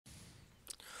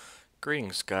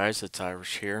Greetings, guys. It's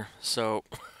Irish here. So,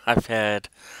 I've had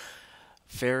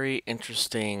very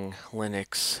interesting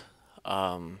Linux,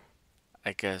 um,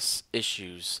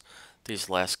 issues these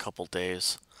last couple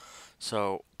days.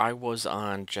 So, I was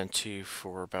on Gentoo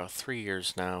for about 3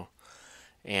 years now,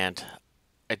 and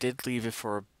I did leave it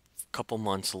for a couple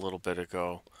months a little bit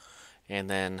ago, and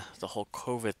then the whole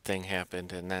COVID thing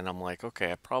happened, and then I'm like,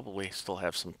 okay, I probably still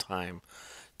have some time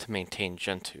to maintain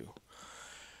Gentoo.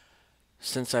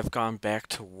 Since I've gone back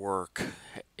to work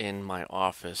in my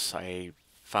office, I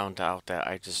found out that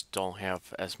I just don't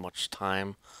have as much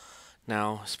time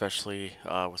now, especially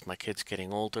with my kids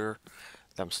getting older,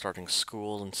 them starting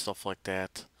school and stuff like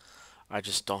that. I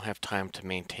just don't have time to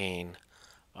maintain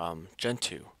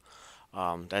Gentoo.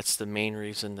 That's the main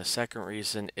reason. The second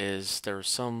reason is there's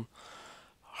some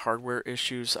hardware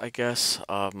issues, I guess.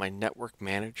 My network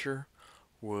manager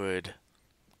would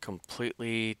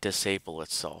completely disable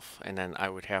itself, and then I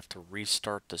would have to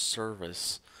restart the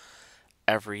service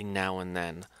every now and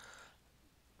then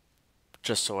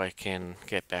just so I can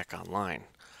get back online.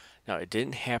 Now, it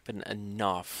didn't happen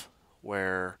enough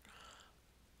where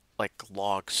like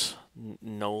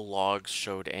no logs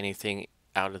showed anything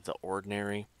out of the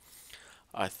ordinary.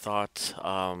 I thought,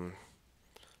 I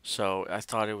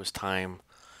thought it was time.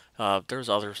 There's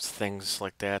other things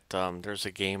like that. There's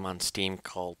a game on Steam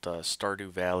called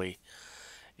Stardew Valley,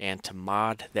 and to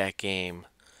mod that game,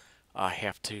 I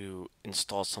have to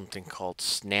install something called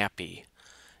Snappy,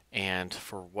 and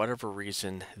for whatever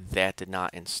reason, that did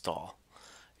not install.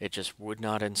 It just would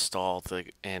not install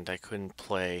and I couldn't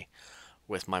play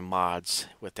with my mods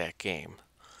with that game.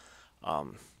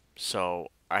 Um,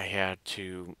 so I had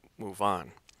to move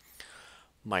on.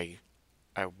 My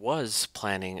I was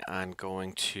planning on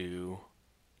going to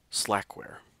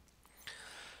Slackware.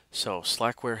 So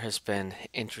Slackware has been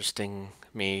interesting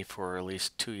me for at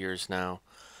least 2 years now.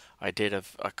 I did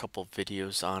a couple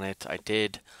videos on it. I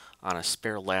did on a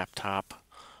spare laptop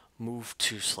move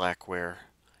to Slackware,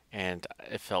 and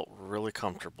it felt really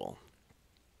comfortable.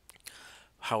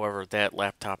 However, that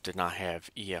laptop did not have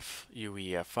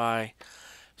UEFI,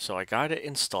 so I got it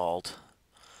installed.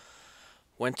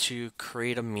 Went to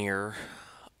create a mirror,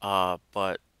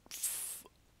 but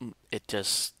it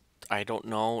just, I don't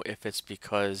know if it's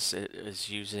because it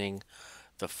is using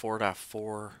the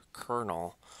 4.4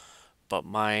 kernel, but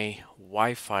my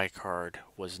Wi-Fi card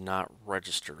was not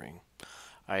registering.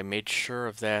 I made sure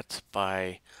of that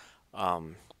by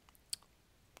um,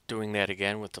 doing that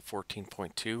again with the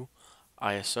 14.2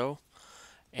 ISO,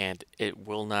 and it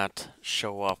will not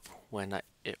show up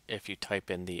if you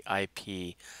type in the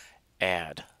IP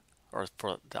add or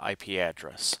for the IP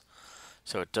address.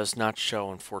 So it does not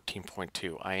show in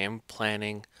 14.2. I am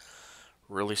planning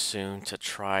really soon to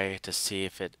try to see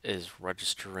if it is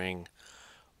registering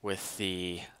with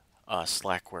the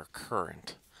Slackware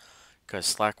current,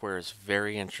 because Slackware is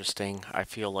very interesting. I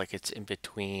feel like it's in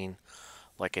between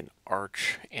like an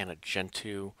Arch and a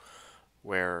Gentoo,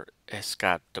 where it's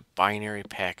got the binary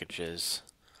packages,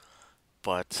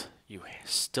 but you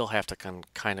still have to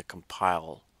kind of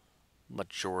compile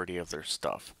majority of their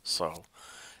stuff. So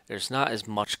there's not as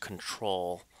much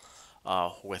control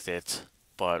with it,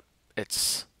 but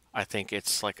I think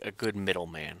it's like a good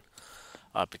middleman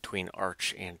between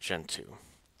Arch and Gentoo.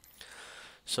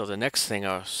 So the next thing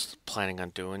I was planning on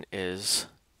doing is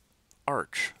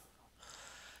Arch.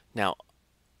 Now,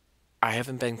 I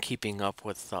haven't been keeping up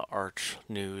with the Arch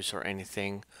news or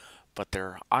anything, but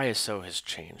their ISO has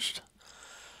changed.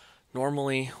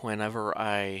 Normally, whenever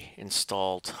I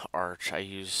installed Arch, I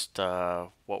used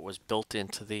what was built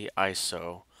into the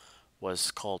ISO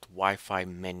was called Wi-Fi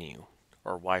menu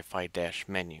or Wi-Fi dash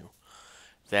menu.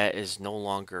 That is no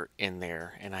longer in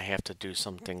there, and I have to do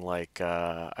something like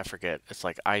I forget. It's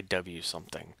like IW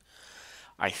something.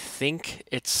 I think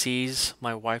it sees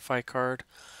my Wi-Fi card.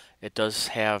 It does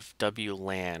have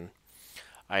WLAN.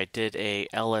 I did a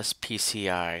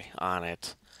LSPCI on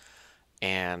it,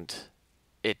 and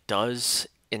it does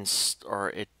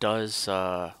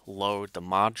load the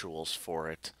modules for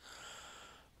it.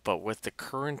 But with the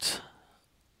current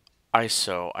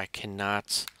ISO, I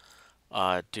cannot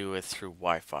do it through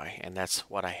Wi-Fi, and that's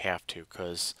what I have to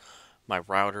because my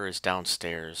router is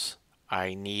downstairs.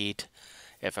 I need,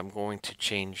 if I'm going to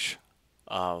change,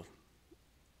 uh,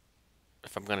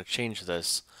 if I'm going to change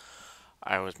this,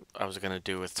 I was going to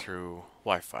do it through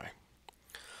Wi-Fi.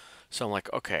 So I'm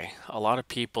like, okay, a lot of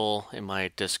people in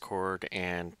my Discord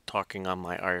and talking on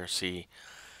my IRC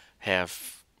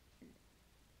have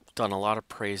done a lot of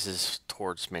praises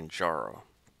towards Manjaro.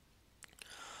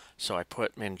 So I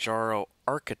put Manjaro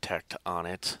Architect on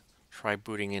it, try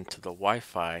booting into the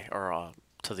Wi-Fi or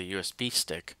to the USB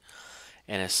stick,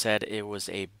 and it said it was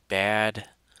a bad.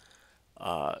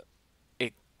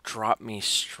 It dropped me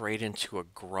straight into a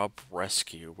grub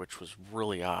rescue, which was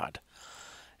really odd.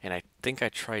 And I think I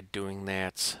tried doing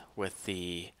that with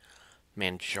the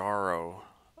Manjaro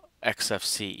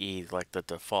XFCE, like the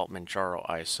default Manjaro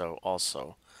ISO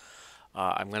also.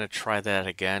 I'm going to try that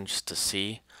again just to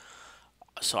see.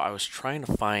 So I was trying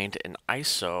to find an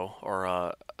ISO or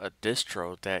a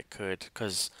distro that could,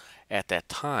 because at that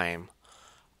time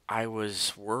I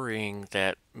was worrying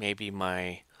that maybe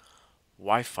my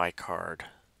Wi-Fi card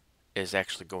is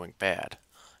actually going bad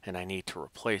and I need to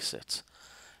replace it.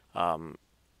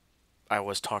 I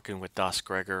was talking with Das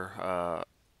Gregor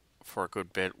for a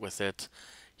good bit with it.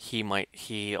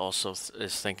 He also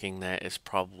is thinking that it's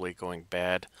probably going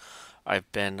bad.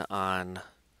 I've been on,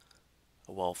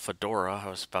 well, Fedora, I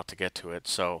was about to get to it,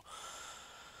 so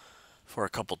for a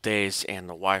couple days and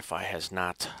the Wi-Fi has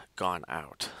not gone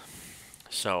out.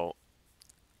 So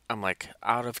I'm like,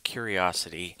 out of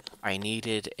curiosity, I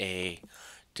needed a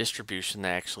distribution that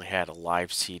actually had a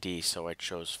live CD, so I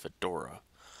chose Fedora.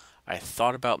 I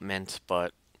thought about Mint,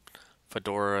 but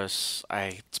it's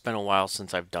been a while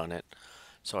since I've done it.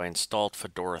 So I installed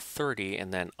Fedora 30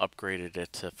 and then upgraded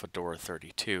it to Fedora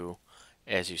 32,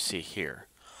 as you see here.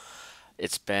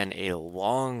 It's been a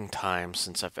long time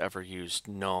since I've ever used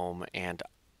GNOME, and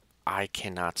I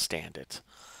cannot stand it.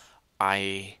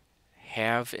 I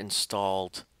have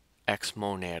installed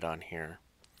Xmonad on here.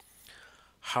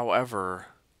 However,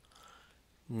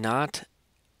 not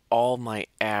all my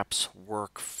apps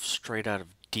work straight out of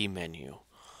dmenu.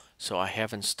 So I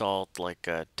have installed like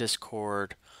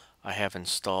Discord, I have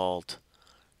installed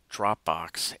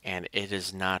Dropbox, and it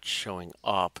is not showing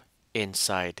up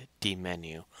inside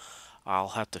dmenu. I'll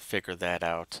have to figure that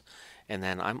out. And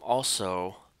then I'll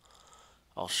show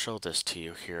this to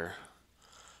you here,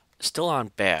 still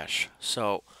on Bash.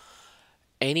 So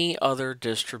any other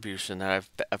distribution that I've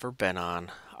ever been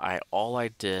on, all I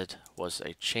did was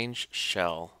I changed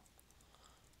shell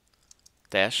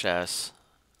 -s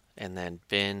and then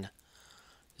bin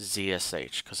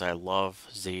ZSH because I love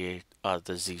the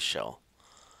Z shell.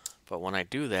 But when I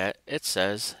do that, it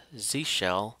says Z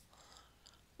shell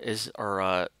is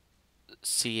or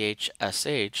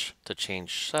CHSH to change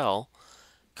shell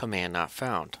command not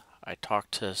found. I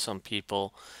talked to some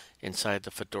people inside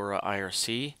the Fedora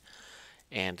IRC,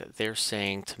 and they're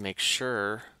saying to make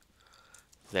sure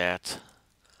that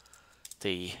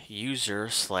the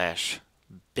user/bin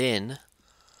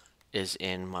is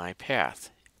in my path.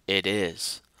 It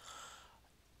is.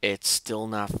 It's still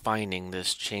not finding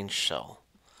this change shell.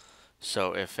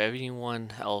 So if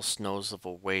anyone else knows of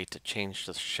a way to change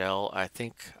the shell, I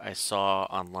think I saw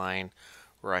online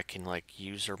where I can like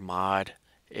user mod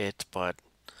it, but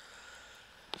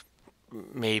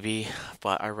maybe,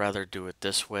 but I rather do it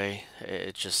this way.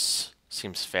 It just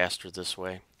seems faster this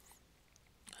way.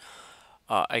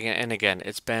 Again,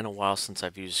 it's been a while since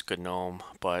I've used GNOME,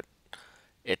 but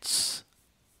it's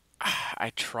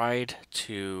I tried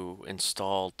to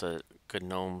install the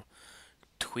GNOME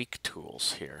tweak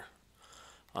tools here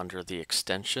under the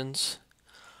extensions.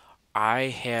 I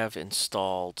have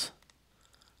installed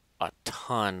a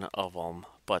ton of them,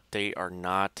 but they are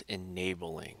not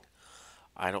enabling.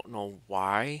 I don't know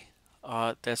why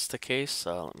that's the case.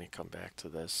 Let me come back to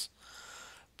this.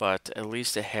 But at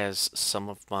least it has some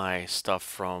of my stuff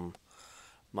from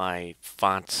my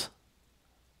fonts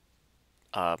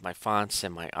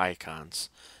and my icons,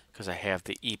 because I have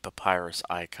the ePapyrus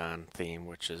icon theme,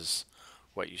 which is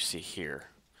what you see here.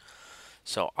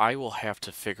 So I will have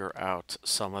to figure out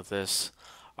some of this.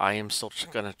 I am still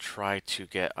going to try to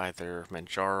get either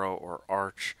Manjaro or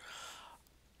Arch.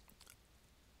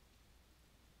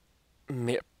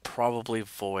 Probably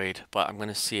Void, but I'm going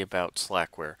to see about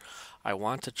Slackware. I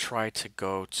want to try to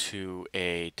go to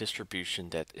a distribution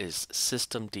that is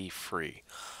systemd free.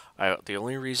 The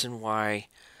only reason why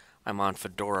I'm on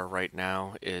Fedora right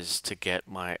now is to get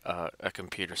my a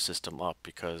computer system up,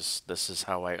 because this is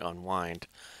how I unwind,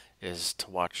 is to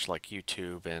watch like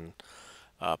YouTube and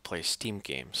play Steam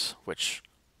games, which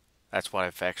that's what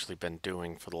I've actually been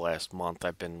doing for the last month.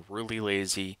 I've been really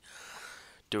lazy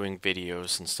doing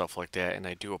videos and stuff like that, and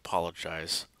I do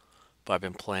apologize, but I've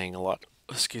been playing a lot,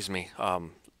 excuse me,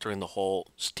 during the whole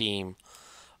Steam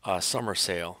summer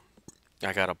sale.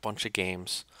 I got a bunch of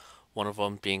games, one of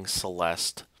them being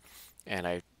Celeste, and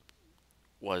I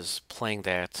was playing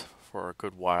that for a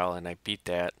good while, and I beat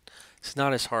that. It's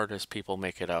not as hard as people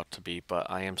make it out to be,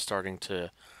 but I am starting to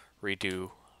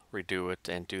redo it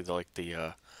and do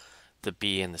the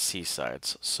B and the C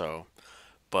sides. So,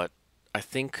 but I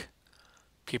think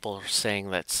people are saying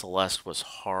that Celeste was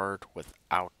hard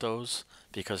without those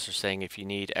because they're saying if you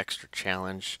need extra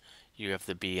challenge, you have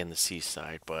to be in the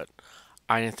seaside. But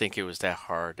I didn't think it was that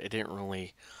hard. It didn't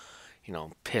really,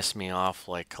 piss me off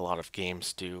like a lot of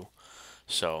games do.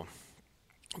 So,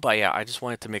 but yeah, I just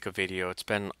wanted to make a video. It's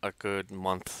been a good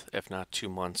month, if not 2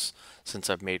 months, since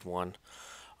I've made one.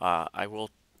 I will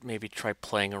maybe try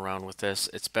playing around with this.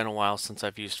 It's been a while since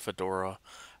I've used Fedora.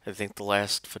 I think the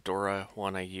last Fedora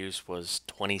one I used was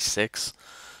 26,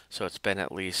 so it's been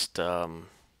at least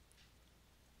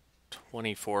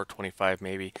 24, 25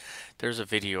 maybe. There's a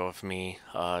video of me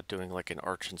doing like an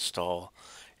Arch install,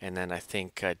 and then I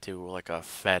think I do like a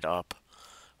Fed up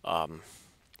um,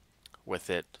 with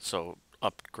it, so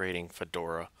upgrading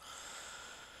Fedora.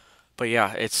 But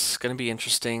yeah, it's going to be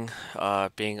interesting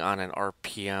being on an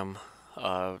RPM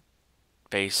uh,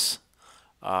 base.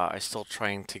 I still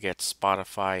trying to get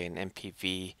Spotify and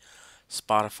MPV.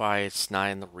 Spotify, it's not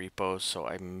in the repos, so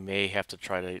I may have to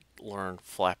try to learn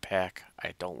Flatpak.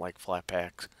 I don't like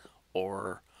Flatpak,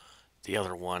 or the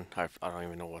other one. I don't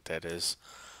even know what that is.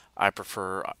 I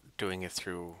prefer doing it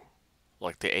through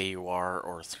like the AUR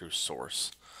or through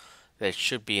Source. They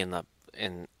should be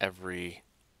in every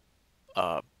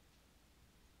uh,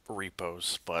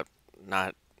 repos, but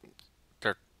not.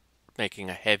 They're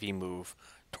making a heavy move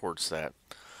towards that.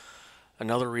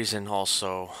 Another reason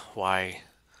also why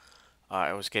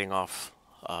I was getting off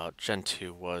Gen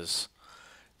 2 was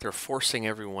they're forcing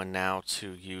everyone now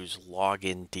to use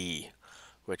login D,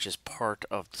 which is part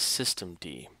of the system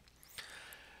D.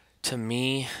 To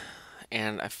me,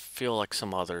 and I feel like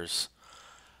some others,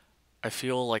 I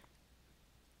feel like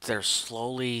they're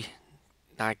slowly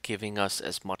not giving us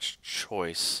as much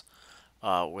choice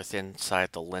within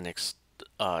inside the Linux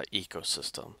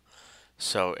ecosystem.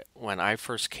 So when I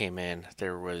first came in,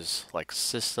 there was like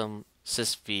system,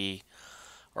 sysv,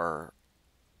 or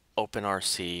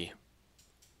OpenRC,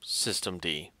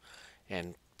 systemd,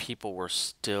 and people were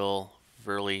still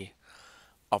really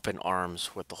up in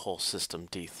arms with the whole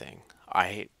systemd thing.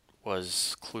 I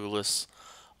was clueless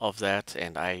of that,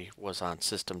 and I was on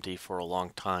systemd for a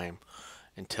long time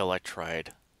until I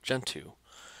tried Gentoo.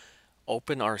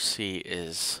 OpenRC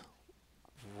is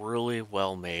really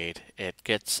well made. It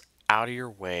gets out of your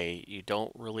way. You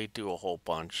don't really do a whole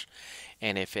bunch.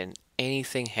 And if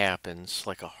anything happens,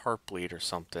 like a heartbleed or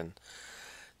something,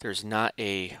 there's not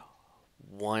a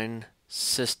one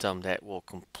system that will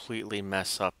completely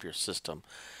mess up your system.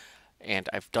 And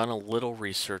I've done a little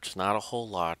research, not a whole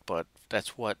lot, but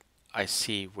that's what I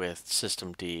see with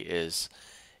systemd is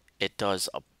it does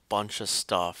a bunch of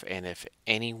stuff, and if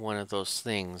any one of those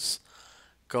things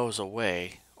goes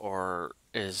away or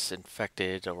is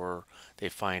infected or they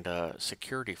find a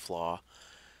security flaw,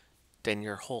 then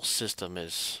your whole system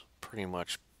is pretty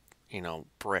much,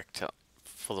 bricked.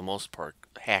 For the most part,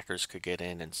 hackers could get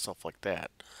in and stuff like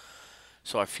that.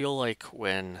 So I feel like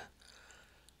when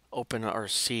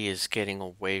OpenRC is getting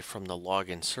away from the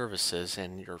login services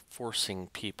and you're forcing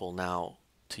people now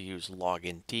to use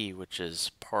login D, which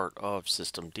is part of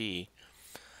systemd,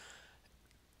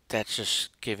 that's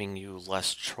just giving you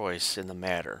less choice in the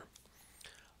matter.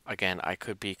 Again, I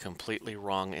could be completely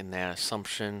wrong in that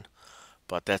assumption,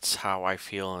 but that's how I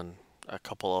feel, and a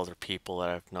couple other people that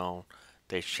I've known,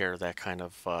 they share that kind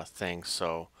of thing.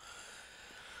 So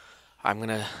I'm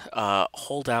gonna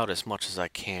hold out as much as I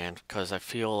can because I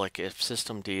feel like if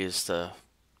systemd is the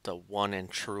one and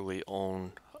truly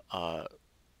own,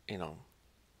 you know,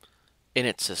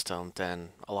 init system, then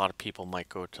a lot of people might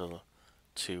go to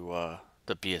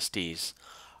the BSDs.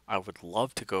 I would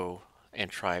love to go and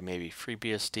try maybe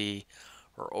FreeBSD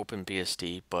or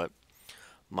OpenBSD, but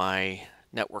my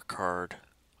network card,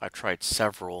 I tried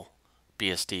several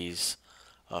BSDs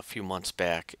a few months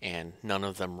back, and none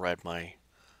of them read my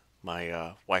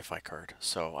Wi-Fi card,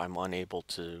 so I'm unable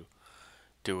to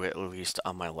do it at least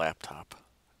on my laptop.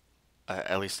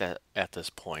 At least at this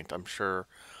point. I'm sure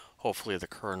hopefully the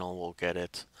kernel will get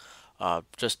it.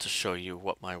 Just to show you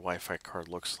what my Wi-Fi card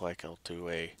looks like, I'll do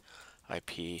a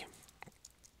IP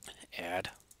add.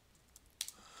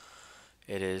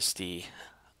 It is the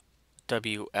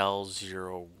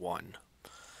WL01.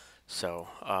 So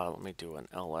let me do an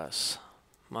ls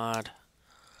mod.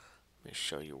 Let me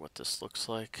show you what this looks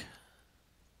like.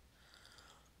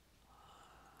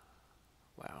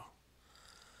 Wow.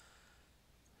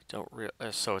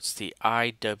 So it's the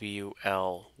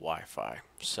IWL Wi-Fi.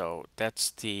 So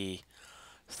that's the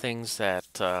things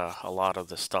that a lot of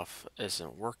the stuff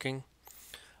isn't working.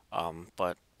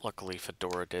 But luckily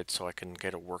Fedora did, so I can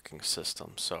get a working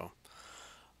system. So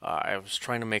I was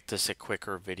trying to make this a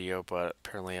quicker video, but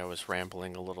apparently I was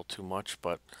rambling a little too much.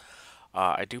 But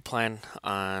I do plan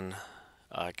on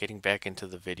getting back into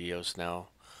the videos now.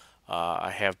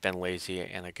 I have been lazy,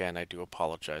 and again, I do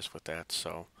apologize with that.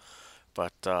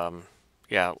 But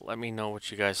yeah, let me know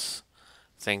what you guys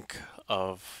think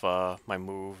of my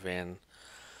move, and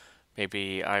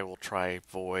maybe I will try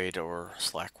Void or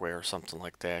Slackware or something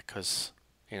like that, because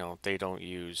they don't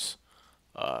use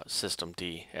System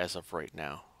D as of right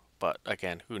now. But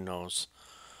again, who knows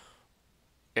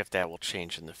if that will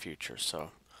change in the future.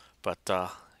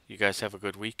 But you guys have a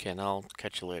good week, and I'll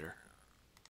catch you later.